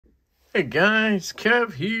Hey guys,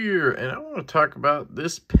 Kev here, and I want to talk about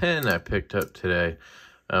this pen I picked up today.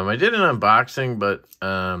 I did an unboxing, but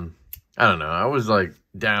I don't know. I was like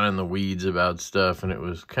down in the weeds about stuff, and it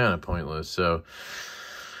was kind of pointless. So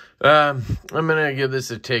I'm gonna give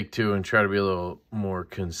this a take two and try to be a little more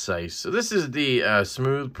concise. So this is the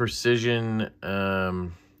Smooth Precision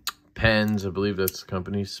pens. I believe that's the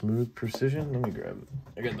company, Smooth Precision. Let me grab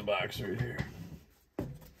it. I got the box right here.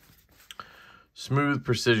 Smooth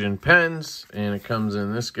Precision pens, and it comes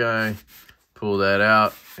in this guy. Pull that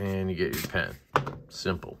out and you get your pen.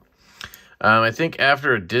 Simple. I think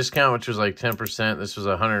after a discount, which was like 10%, this was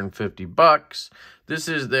 $150. This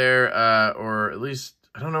is their or at least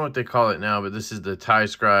I don't know what they call it now, but this is the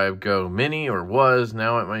TiScribe Go Mini, or was.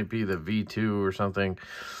 Now it might be the V2 or something.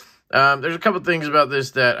 There's a couple things about this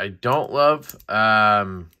that I don't love,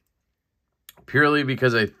 purely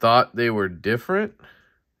because I thought they were different.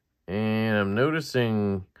 And I'm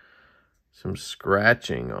noticing some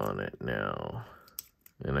scratching on it now.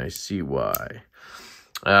 And I see why.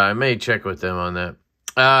 I may check with them on that.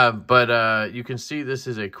 But you can see this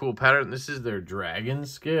is a cool pattern. This is their dragon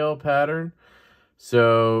scale pattern.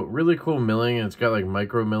 So really cool milling. And it's got like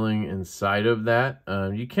micro milling inside of that.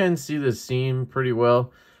 You can see the seam pretty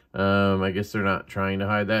well. I guess they're not trying to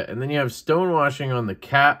hide that. And then you have stone washing on the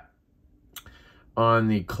cap. On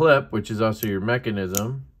the clip, which is also your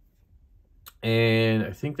mechanism. And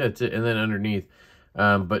I think that's it. And then underneath,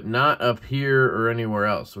 but not up here or anywhere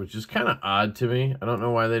else, which is kind of odd to me. I don't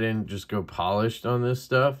know why they didn't just go polished on this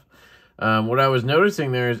stuff. What I was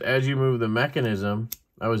noticing there is as you move the mechanism,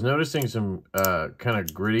 I was noticing some kind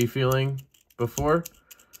of gritty feeling before.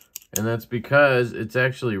 And that's because it's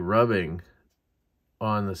actually rubbing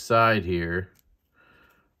on the side here,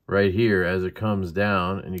 right here, as it comes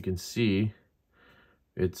down. And you can see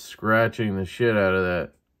it's scratching the shit out of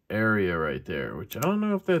that area right there, which I don't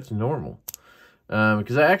know if that's normal,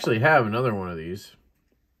 because I actually have another one of these,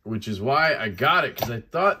 which is why I got it, because I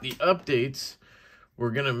thought the updates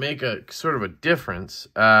were gonna make a sort of a difference.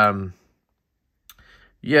 Yeah,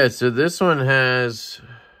 so this one has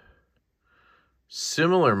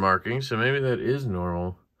similar markings, so maybe that is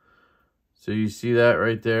normal. So you see that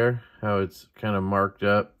right there, how it's kind of marked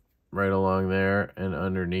up right along there and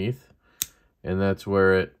underneath, and that's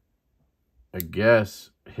where it, I guess,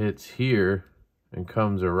 hits here and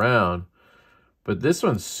comes around. But this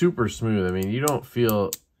one's super smooth. I mean, you don't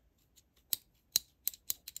feel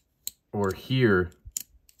or hear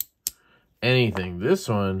anything. This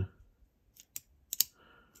one,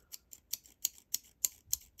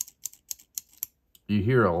 you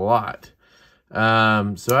hear a lot. So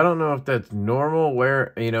I don't know if that's normal,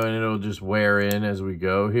 where, you know, and it'll just wear in as we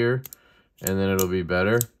go here, and then it'll be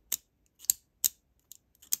better.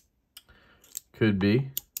 Could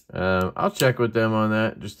be. I'll check with them on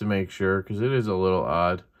that just to make sure, because it is a little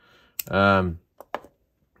odd. But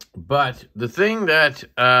the thing that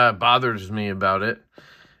bothers me about it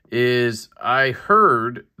is I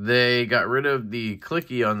heard they got rid of the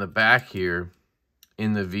clicky on the back here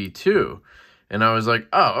in the V2. And I was like,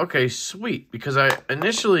 oh, okay, sweet. Because I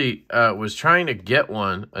initially was trying to get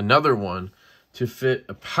another one, to fit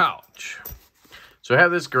a pouch. So I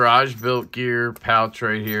have this garage built gear pouch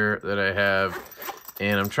right here that I have,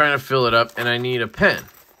 and I'm trying to fill it up, and I need a pen.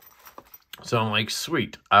 So I'm like,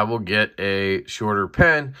 sweet, I will get a shorter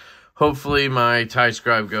pen. Hopefully my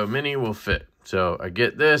TiScribe Go Mini will fit. So I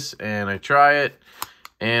get this, and I try it,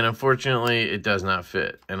 and unfortunately it does not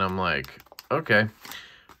fit. And I'm like, okay.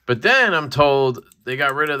 But then I'm told they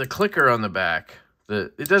got rid of the clicker on the back.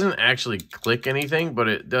 It doesn't actually click anything, but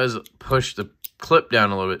it does push the clip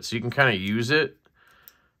down a little bit, so you can kind of use it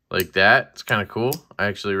like that. It's kind of cool. I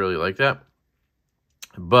actually really like that.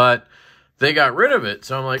 But they got rid of it,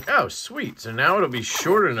 so I'm like, oh, sweet. So now it'll be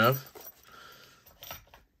short enough,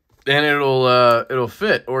 and it'll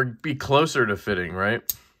fit, or be closer to fitting, right?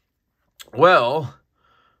 Well,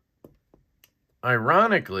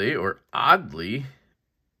 ironically or oddly,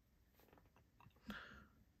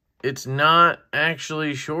 it's not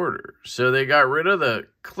actually shorter. So they got rid of the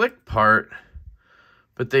click part,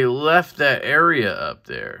 but they left that area up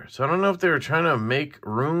there. So I don't know if they were trying to make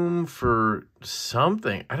room for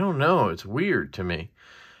something. I don't know. It's weird to me.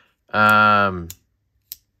 It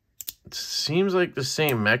seems like the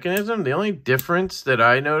same mechanism. The only difference that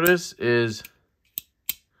I notice is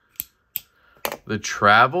the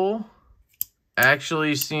travel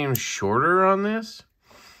actually seems shorter on this.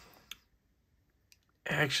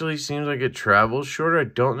 Actually seems like it travels shorter. I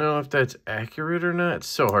don't know if that's accurate or not. It's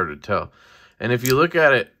so hard to tell. And if you look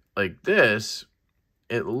at it like this,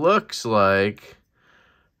 it looks like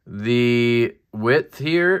the width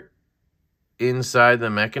here inside the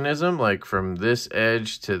mechanism, like from this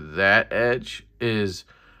edge to that edge, is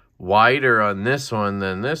wider on this one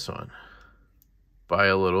than this one by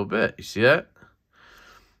a little bit. You see that?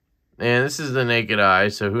 And this is the naked eye,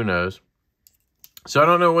 so who knows? So I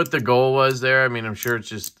don't know what the goal was there. I mean, I'm sure it's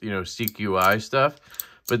just, you know, CQI stuff.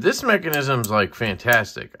 But this mechanism's like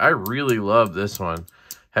fantastic. I really love this one.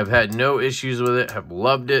 Have had no issues with it. Have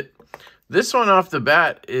loved it. This one off the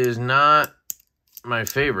bat is not my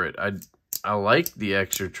favorite. I like the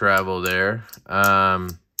extra travel there,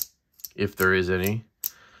 if there is any.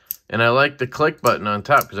 And I like the click button on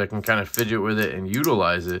top because I can kind of fidget with it and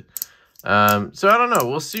utilize it. So I don't know.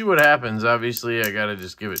 We'll see what happens. Obviously, I got to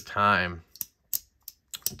just give it time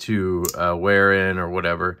to wear in or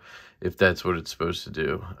whatever, if that's what it's supposed to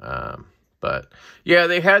do. But yeah,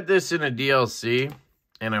 they had this in a DLC,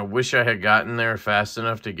 and I wish I had gotten there fast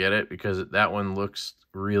enough to get it because that one looks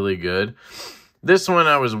really good. This one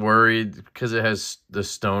I was worried because it has the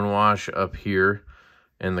stonewash up here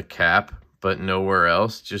and the cap, but nowhere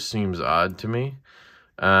else. Just seems odd to me.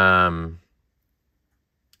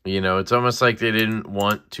 You know, it's almost like they didn't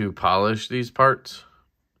want to polish these parts,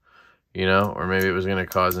 you know, or maybe it was going to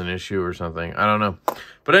cause an issue or something. I don't know.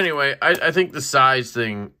 But anyway, I think the size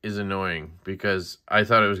thing is annoying because I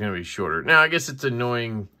thought it was going to be shorter. Now, I guess it's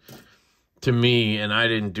annoying to me, and I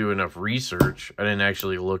didn't do enough research. I didn't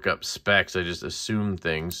actually look up specs. I just assumed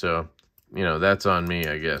things. So, you know, that's on me,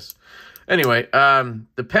 I guess. Anyway,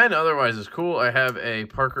 the pen otherwise is cool. I have a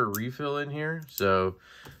Parker refill in here. So,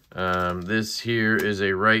 this here is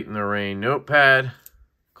a Write in the Rain notepad.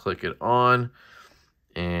 Click it on,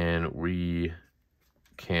 and we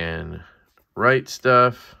can write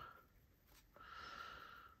stuff.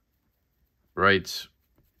 Writes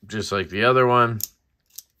just like the other one.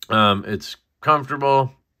 It's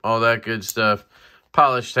comfortable, all that good stuff.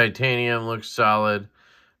 Polished titanium, looks solid.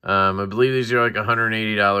 I believe these are like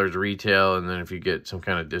 $180 retail, and then if you get some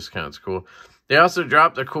kind of discount, it's cool. They also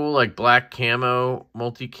dropped a cool like black camo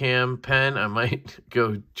multicam pen. I might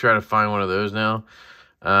go try to find one of those now.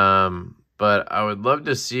 But I would love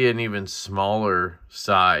to see an even smaller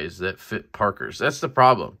size that fit Parker's. That's the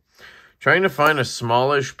problem. Trying to find a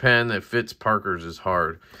smallish pen that fits Parker's is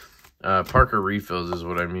hard. Parker refills is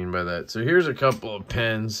what I mean by that. So here's a couple of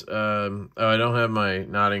pens. Oh, I don't have my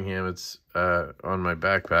Nottingham. It's on my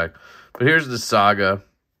backpack. But here's the Saga,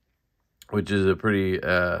 which is a pretty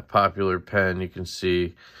popular pen. You can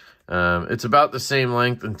see it's about the same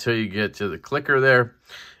length until you get to the clicker there.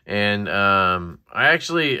 And I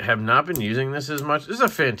actually have not been using this as much. This is a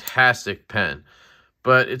fantastic pen,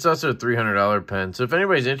 but it's also a $300 pen. So if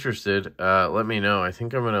anybody's interested, let me know. I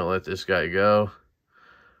think I'm going to let this guy go.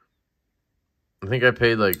 I think I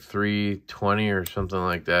paid like $320 or something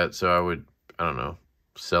like that. So I would, I don't know,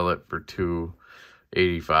 sell it for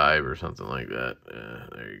 $285 or something like that.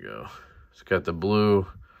 There you go. It's got the blue.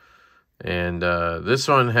 And this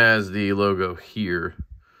one has the logo here,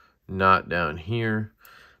 not down here.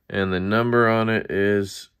 And the number on it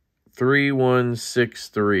is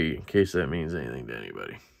 3163, in case that means anything to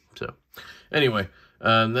anybody. So, anyway,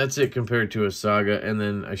 that's it compared to a Saga. And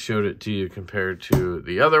then I showed it to you compared to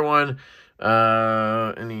the other one.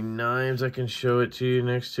 Any knives I can show it to you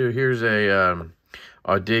next to? Here's a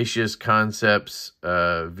Audacious Concepts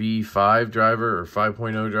V5 driver or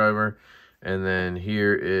 5.0 driver. And then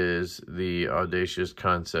here is the Audacious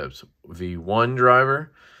Concepts V1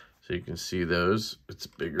 driver. So you can see those. It's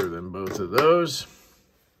bigger than both of those.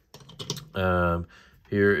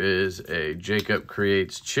 Here is a Jacob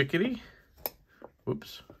Creates Chickadee.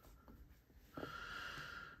 Whoops.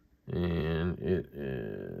 And it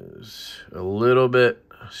is a little bit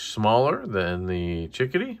smaller than the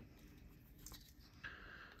Chickadee.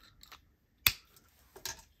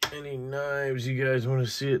 Any knives you guys want to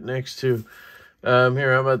see it next to?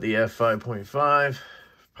 Here, how about the F5.5?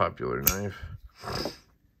 Popular knife.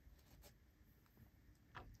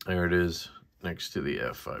 There it is, next to the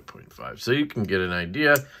F5.5. So you can get an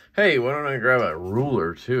idea. Hey, why don't I grab a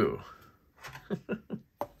ruler too?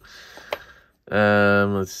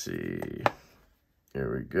 Let's see.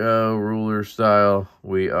 Here we go, ruler style.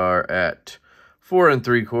 We are at 4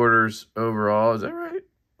 3/4 overall. Is that right?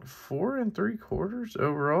 4 3/4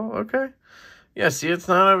 overall. Okay. Yeah. See, it's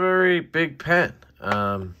not a very big pen.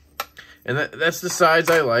 And that's the size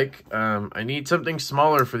I like. I need something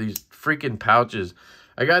smaller for these freaking pouches.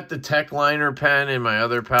 I got the Tech Liner pen in my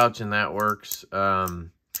other pouch, and that works. So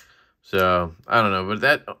I don't know, but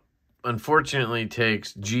that unfortunately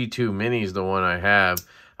takes G2 Minis, the one I have.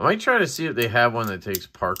 I might try to see if they have one that takes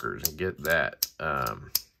Parker's and get that.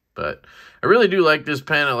 But I really do like this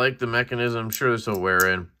pen. I like the mechanism. I'm sure this will wear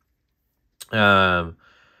in. And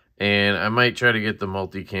And I might try to get the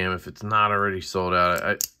multicam if it's not already sold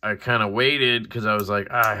out. I kind of waited because I was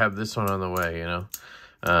like, I have this one on the way, you know.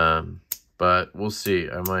 But we'll see.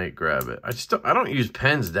 I might grab it. I don't use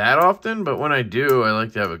pens that often, but when I do, I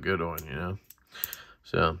like to have a good one, you know.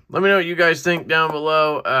 So let me know what you guys think down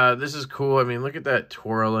below. This is cool. I mean, look at that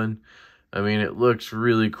twirling. I mean, it looks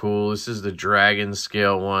really cool. This is the dragon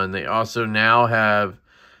scale one. They also now have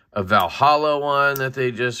a Valhalla one that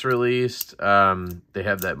they just released. They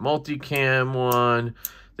have that multicam one.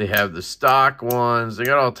 They have the stock ones. They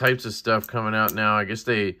got all types of stuff coming out now. I guess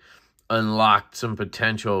they unlocked some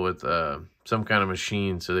potential with some kind of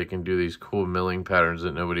machine so they can do these cool milling patterns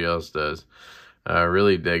that nobody else does.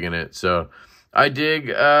 Really digging it. So I dig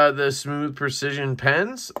the Smooth Precision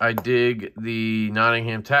pens. I dig the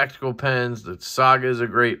Nottingham Tactical pens. The Saga is a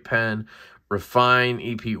great pen. Refine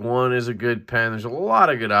EP1 is a good pen. There's a lot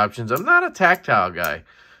of good options. I'm not a tactile guy.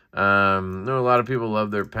 I know a lot of people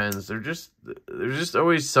love their pens. There's just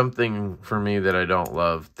always something for me that I don't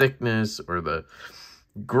love. Thickness or the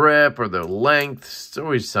grip or the length. It's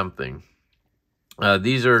always something.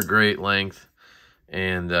 These are a great length,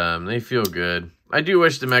 and they feel good. I do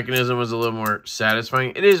wish the mechanism was a little more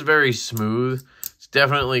satisfying. It is very smooth. It's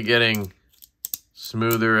definitely getting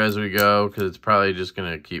smoother as we go because it's probably just going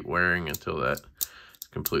to keep wearing until that's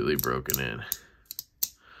completely broken in.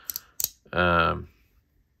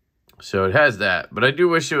 So it has that, but I do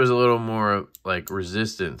wish it was a little more like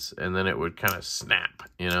resistance and then it would kind of snap,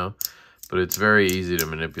 you know, but it's very easy to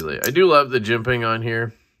manipulate. I do love the jimping on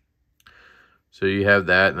here. So you have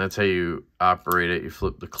that, and that's how you operate it. You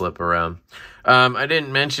flip the clip around. I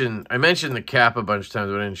mentioned the cap a bunch of times,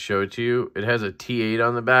 but I didn't show it to you. It has a T8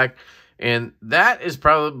 on the back. And that is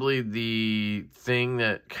probably the thing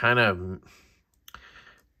that kind of,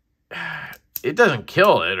 it doesn't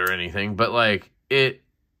kill it or anything, but like it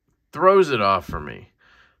throws it off for me.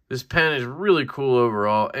 This pen is really cool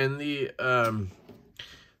overall. And the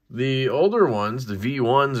older ones, the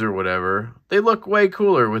V1s or whatever, they look way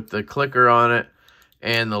cooler with the clicker on it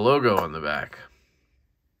and the logo on the back.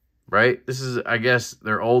 Right? This is, I guess,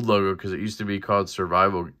 their old logo because it used to be called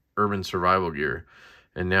Urban Survival Gear.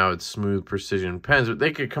 And now it's Smooth Precision pens. But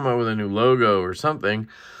they could come up with a new logo or something.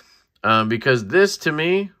 Because this, to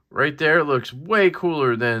me, right there, looks way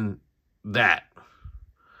cooler than that.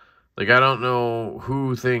 Like, I don't know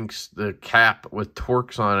who thinks the cap with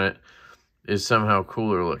Torx on it is somehow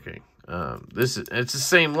cooler looking. It's the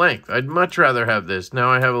same length. I'd much rather have this. Now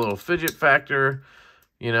I have a little fidget factor.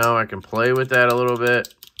 You know, I can play with that a little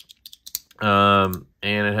bit. And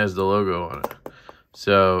it has the logo on it.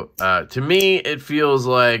 So, to me, it feels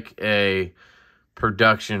like a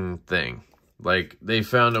production thing. Like, they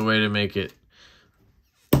found a way to make it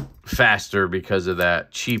faster because of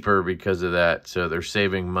that, cheaper because of that, so they're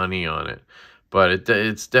saving money on it. But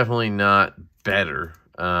it's definitely not better.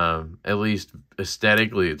 At least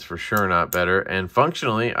aesthetically, it's for sure not better. And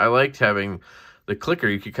functionally, I liked having the clicker.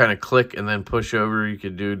 You could kind of click and then push over. You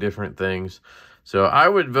could do different things. So, I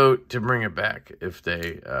would vote to bring it back if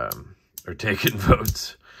they... are taking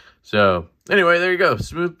votes. So anyway, there you go.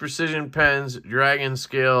 Smooth Precision pens, Dragon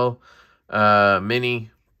Scale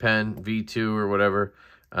mini pen V2 or whatever.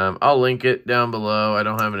 I'll link it down below. I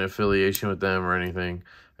don't have an affiliation with them or anything.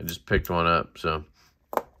 I just picked one up. So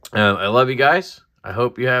I love you guys. I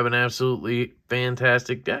hope you have an absolutely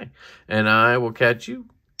fantastic day, and I will catch you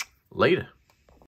later.